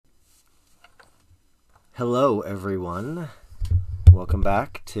Hello everyone, welcome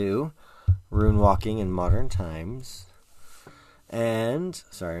back to Rune Walking in Modern Times. And,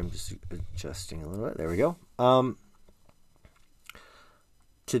 sorry, I'm just adjusting a little bit, there we go.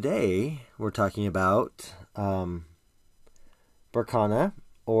 Today we're talking about Berkana,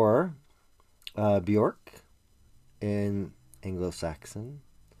 or Beorc in Anglo-Saxon.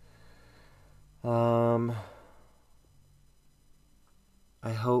 I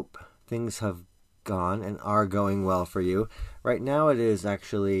hope things have gone and are going well for you. Right now it is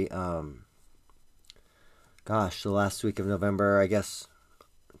actually, the last week of November. I guess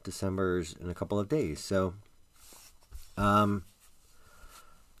December's in a couple of days. So,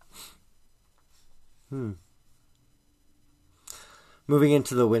 moving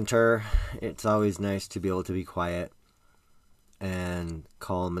into the winter, it's always nice to be able to be quiet and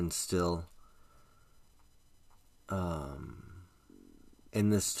calm and still. In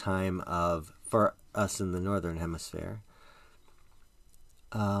this time of, for us in the Northern Hemisphere,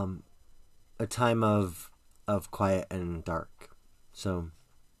 a time of quiet and dark. So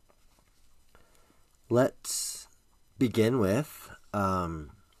let's begin with a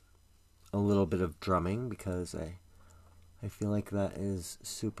little bit of drumming, because I feel like that is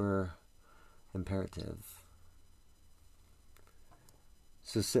super imperative.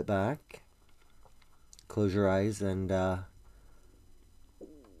 So sit back, close your eyes, and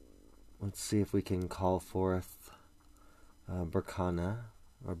let's see if we can call forth Berkana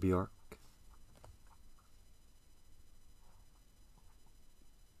or Beorc.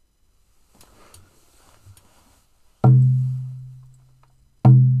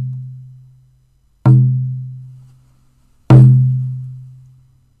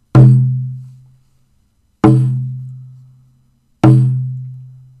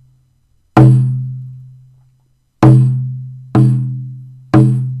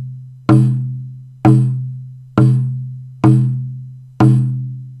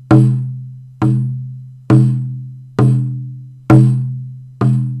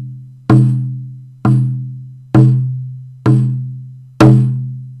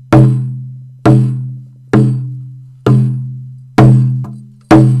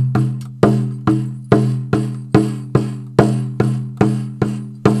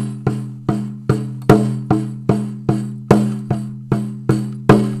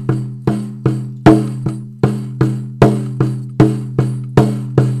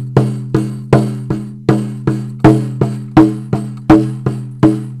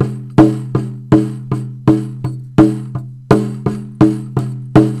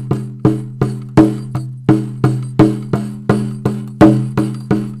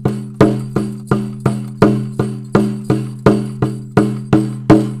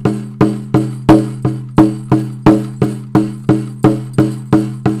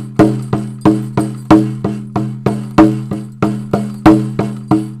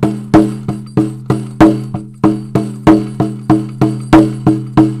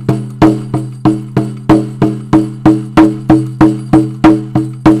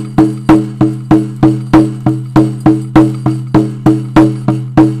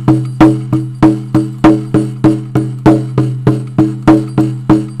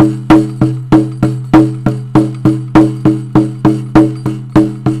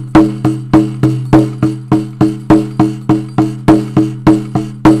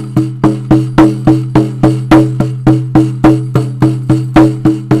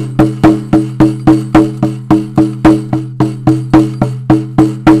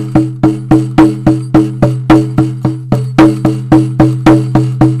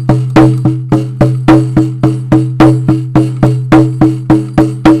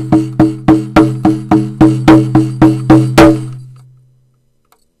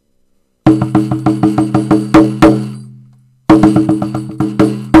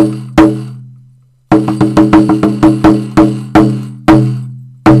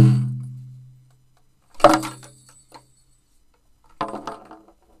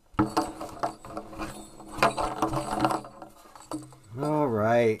 All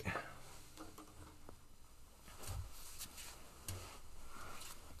right.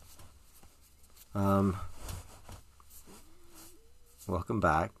 Welcome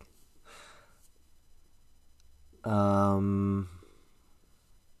back. That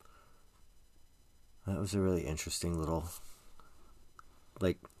was a really interesting little,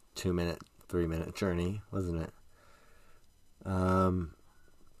 2-minute, 3-minute journey, wasn't it?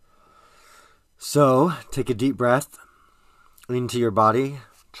 So, take a deep breath into your body.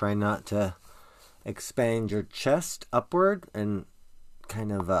 Try not to expand your chest upward and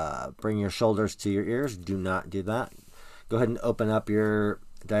kind of bring your shoulders to your ears. Do not do that. Go ahead and open up your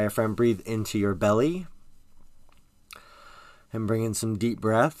diaphragm. Breathe into your belly. And bring in some deep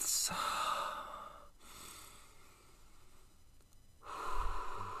breaths.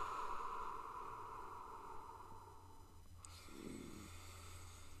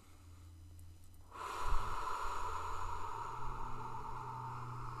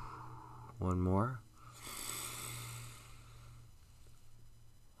 One more.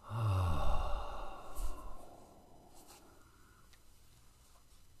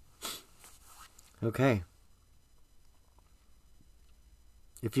 Okay.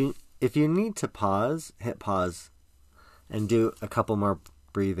 If you need to pause, hit pause and do a couple more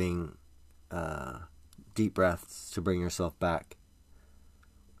breathing deep breaths to bring yourself back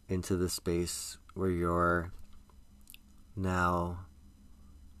into the space where you're now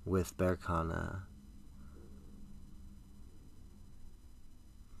with Berkana.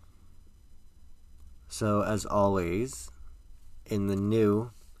 So as always, in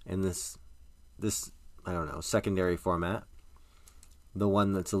this I don't know, secondary format, the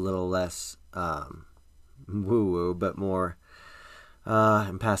one that's a little less woo-woo, but more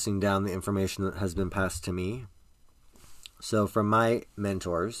I'm passing down the information that has been passed to me. So from my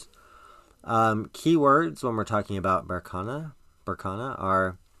mentors, keywords when we're talking about Berkana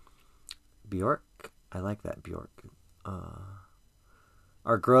are Beorc. I like that, Beorc.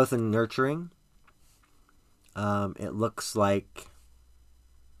 Our growth and nurturing. It looks like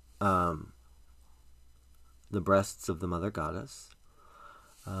the breasts of the mother goddess.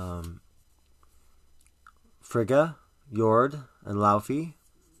 Frigga, Jord, and Laufey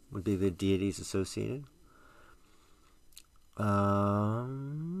would be the deities associated.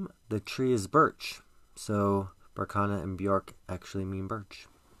 The tree is birch, so Berkana and Beorc actually mean birch.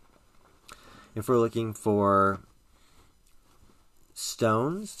 If we're looking for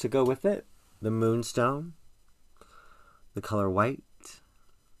stones to go with it, the moonstone, the color white.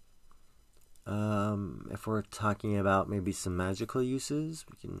 If we're talking about maybe some magical uses,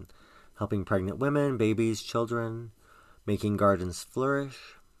 we can helping pregnant women, babies, children, making gardens flourish.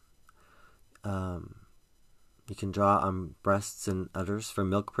 You can draw on breasts and udders for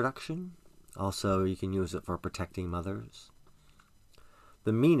milk production. Also, you can use it for protecting mothers.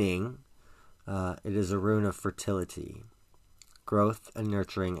 The meaning, it is a rune of fertility, growth and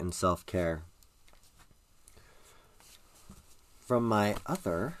nurturing and self-care. From my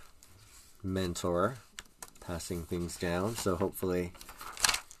other mentor, passing things down, so hopefully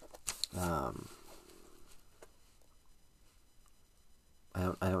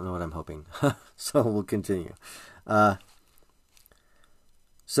I don't know what I'm hoping. So we'll continue.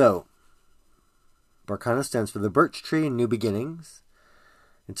 So Berkana stands for the birch tree and new beginnings.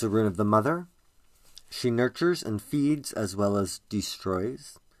 It's a rune of the mother. She nurtures and feeds as well as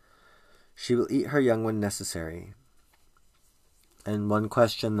destroys. She will eat her young when necessary. And one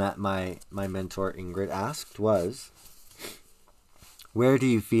question that my mentor Ingrid asked was, where do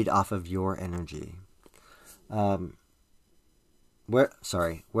you feed off of your energy? Where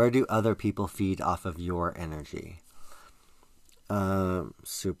do other people feed off of your energy?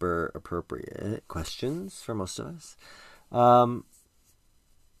 Super appropriate questions for most of us.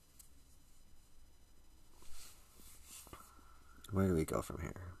 Where do we go from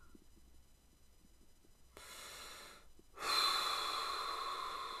here?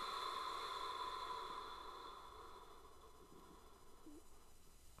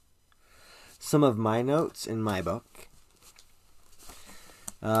 Some of my notes in my book.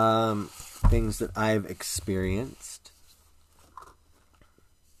 Things that I've experienced.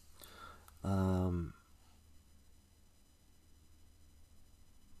 I'm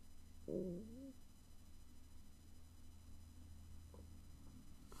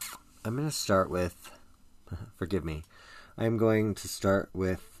going to start with, forgive me, I'm going to start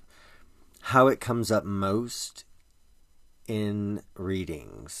with how it comes up most in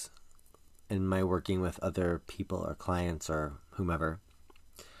readings, in my working with other people or clients or whomever.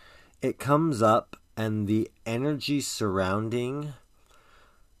 It comes up and the energy surrounding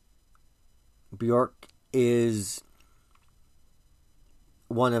Beorc is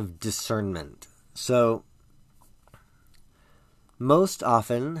one of discernment. So most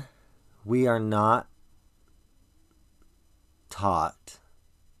often we are not taught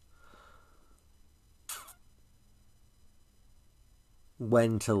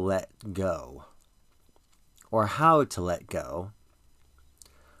when to let go or how to let go.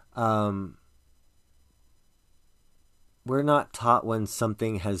 We're not taught when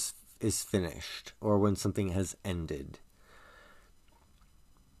something is finished or when something has ended.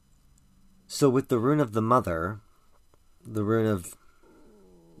 So with the rune of the mother, the rune of,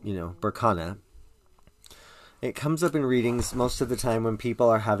 Berkana, it comes up in readings most of the time when people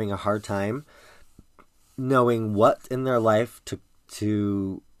are having a hard time knowing what in their life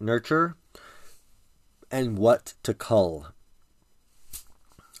to nurture and what to cull.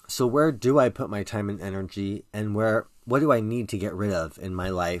 So where do I put my time and energy, and what do I need to get rid of in my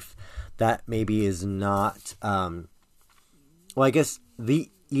life that maybe is not, well, I guess the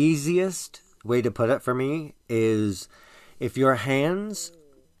easiest way to put it for me is if your hands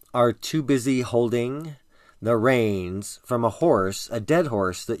are too busy holding the reins from a horse, a dead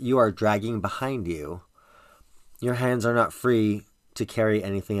horse that you are dragging behind you, your hands are not free to carry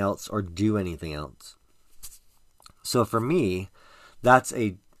anything else or do anything else. So for me, that's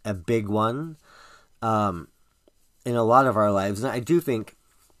a big one in a lot of our lives. And I do think,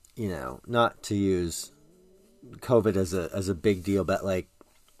 not to use COVID as a big deal, but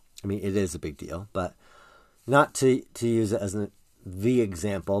it is a big deal, but not to use it as the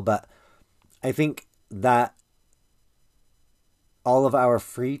example, but I think that all of our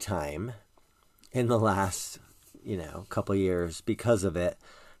free time in the last, couple years because of it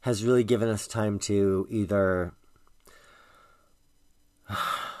has really given us time to either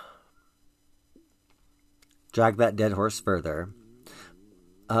drag that dead horse further.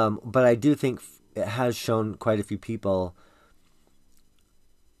 But I do think it has shown quite a few people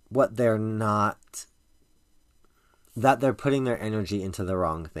that they're putting their energy into the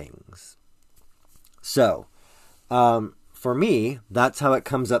wrong things. So, for me, that's how it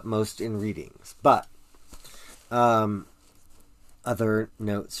comes up most in readings. But, other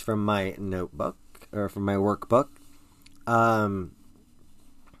notes from my notebook, or from my workbook,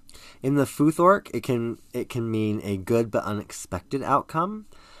 in the Futhorc, it can mean a good but unexpected outcome,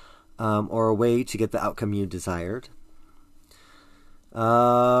 or a way to get the outcome you desired.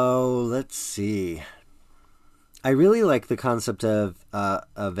 Oh, let's see. I really like the concept of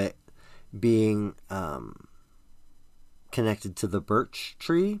it being connected to the birch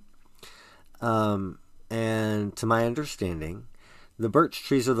tree, and to my understanding, the birch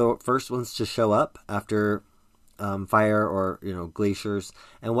trees are the first ones to show up after fire or glaciers.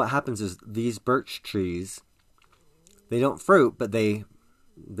 And what happens is these birch trees, they don't fruit, but they're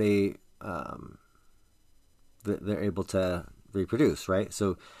able to reproduce, right?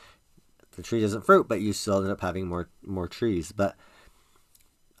 So the tree doesn't fruit, but you still end up having more trees. But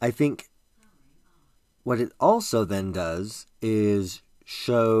I think what it also then does is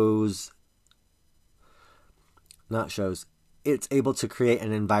it's able to create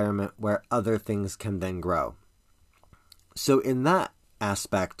an environment where other things can then grow. So in that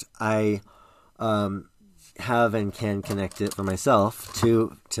aspect, I have and can connect it for myself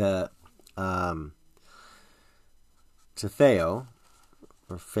to Feo,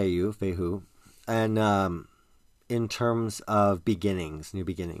 or Fehu, and in terms of beginnings, new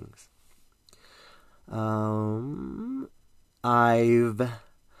beginnings.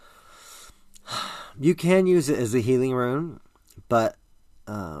 You can use it as a healing rune, but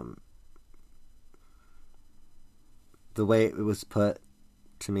the way it was put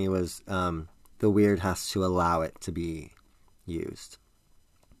to me was the weird has to allow it to be used.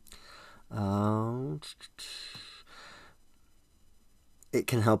 It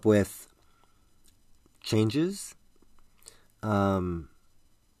can help with changes.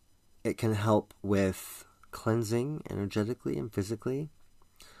 It can help with cleansing energetically and physically.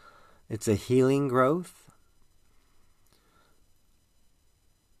 It's a healing growth.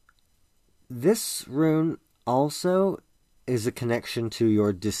 This rune also is a connection to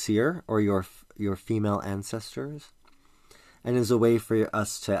your Disir, or your female ancestors, and is a way for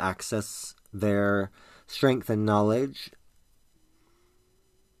us to access their strength and knowledge.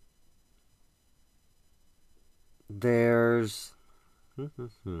 There's...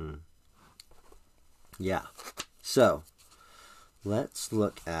 Yeah. So, let's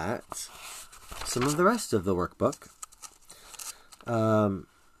look at some of the rest of the workbook.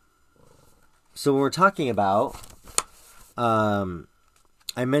 So when we're talking about...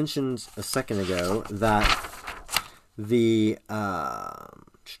 I mentioned a second ago that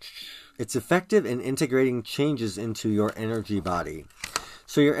it's effective in integrating changes into your energy body.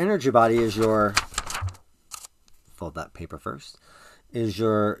 So your energy body is your... Fold that paper first. Is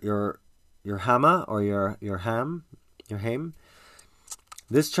your hama, or your ham.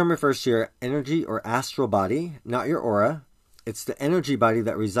 This term refers to your energy or astral body, not your aura. It's the energy body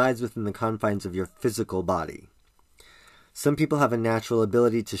that resides within the confines of your physical body. Some people have a natural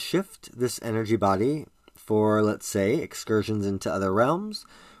ability to shift this energy body for, let's say, excursions into other realms,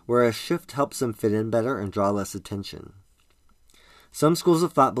 where a shift helps them fit in better and draw less attention. Some schools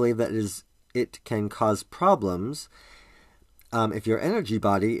of thought believe that it can cause problems if your energy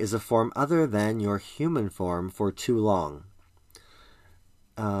body is a form other than your human form for too long.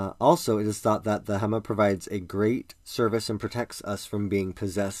 Also, it is thought that the Hema provides a great service and protects us from being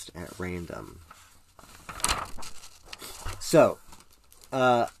possessed at random. So,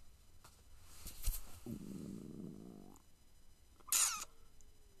 I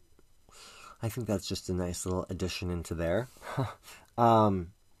think that's just a nice little addition into there.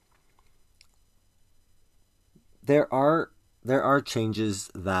 There are changes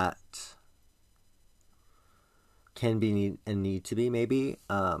that can be and need to be maybe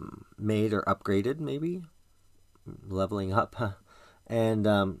made or upgraded, maybe leveling up,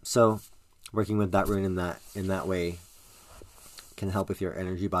 and so working with that rune in that way can help with your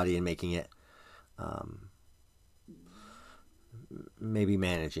energy body and making it maybe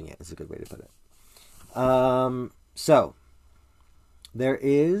managing it is a good way to put it. So there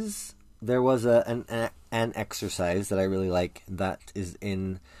was an exercise that I really like that is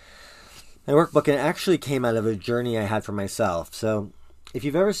in my workbook, and it actually came out of a journey I had for myself. So if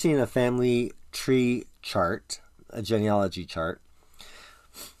you've ever seen a family tree chart, a genealogy chart,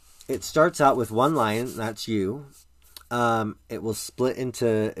 it starts out with one line, that's you. It will split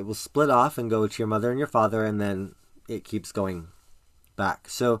off and go to your mother and your father, and then it keeps going back.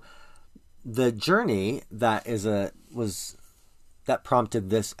 So the journey that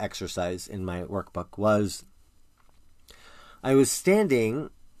prompted this exercise in my workbook was I was standing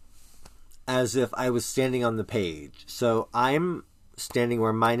as if I was standing on the page. So I'm standing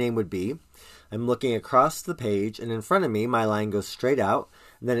where my name would be. I'm looking across the page, and in front of me, my line goes straight out.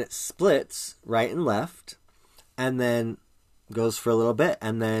 Then it splits right and left, and then goes for a little bit,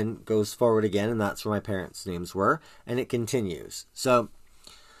 and then goes forward again, and that's where my parents' names were, and it continues. So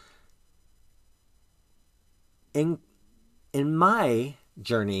in my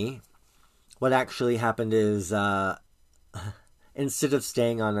journey, what actually happened is instead of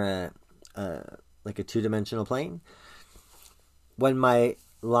staying on like a two-dimensional plane, when my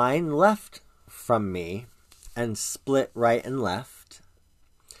line left from me and split right and left,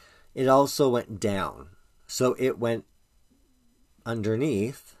 it also went down. So it went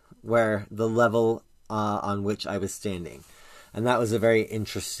underneath where the level on which I was standing. And that was a very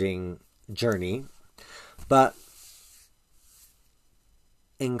interesting journey. But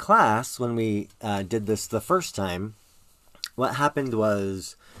in class, when we did this the first time, what happened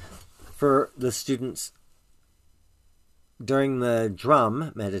was for the students during the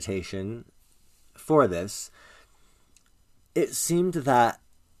drum meditation for this, it seemed that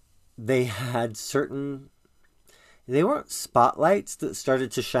they had they weren't spotlights that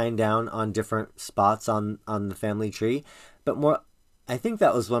started to shine down on different spots on the family tree, but more, I think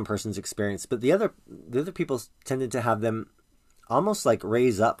that was one person's experience, but the other people tended to have them almost like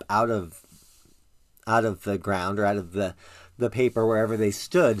raise up out of the ground or out of the paper wherever they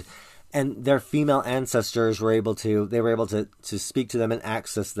stood, and their female ancestors were able to speak to them and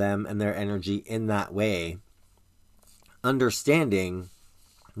access them and their energy in that way, understanding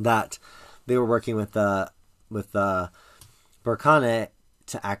that they were working with Berkana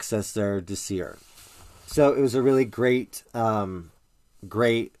to access their Discernment. So it was a really great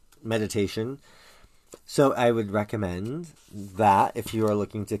meditation. So I would recommend that if you are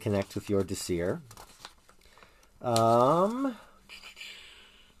looking to connect with your Discernment.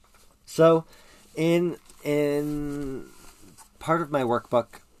 So in part of my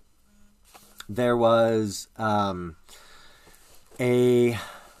workbook, there was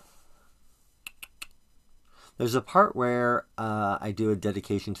there's a part where I do a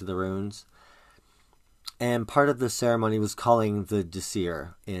dedication to the runes, and part of the ceremony was calling the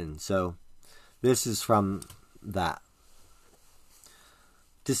Discernment in. So this is from that.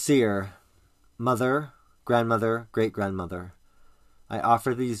 Discernment, mother, grandmother, great-grandmother, I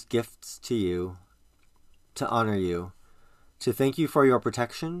offer these gifts to you, to honor you, to thank you for your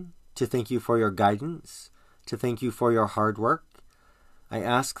protection, to thank you for your guidance, to thank you for your hard work. I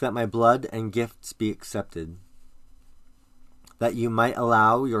ask that my blood and gifts be accepted, that you might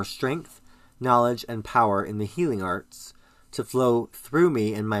allow your strength, knowledge, and power in the healing arts to flow through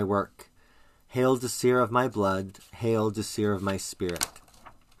me in my work. Hail, Discernment of my blood, hail, Discernment of my spirit.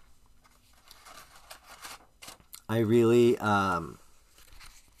 I really, I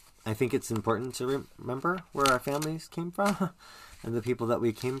think it's important to remember where our families came from and the people that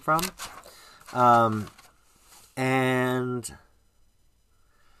we came from. And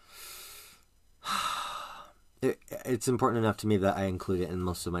it's important enough to me that I include it in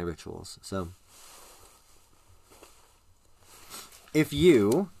most of my rituals. So if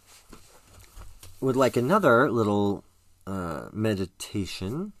you would like another little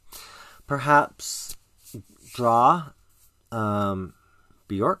meditation, perhaps draw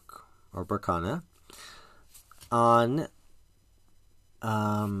Beorc or Berkana on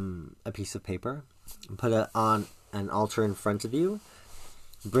a piece of paper and put it on an altar in front of you.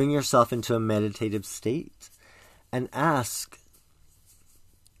 Bring yourself into a meditative state and ask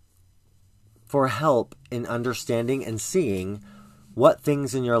for help in understanding and seeing what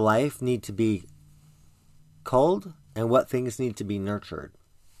things in your life need to be culled and what things need to be nurtured.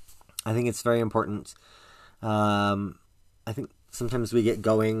 I think it's very important. I think sometimes we get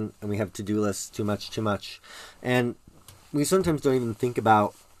going and we have to-do lists too much. And we sometimes don't even think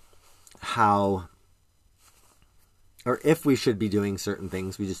about how or if we should be doing certain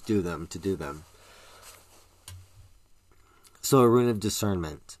things. We just do them to do them. So a rune of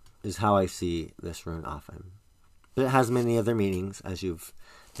discernment is how I see this rune often. But it has many other meanings, as you've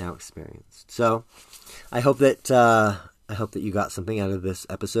now experienced. So I hope that you got something out of this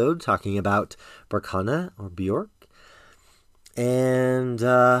episode talking about Berkana or Beorc. And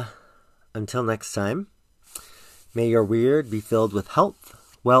until next time, may your weird be filled with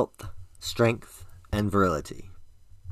health, wealth, strength, and virility.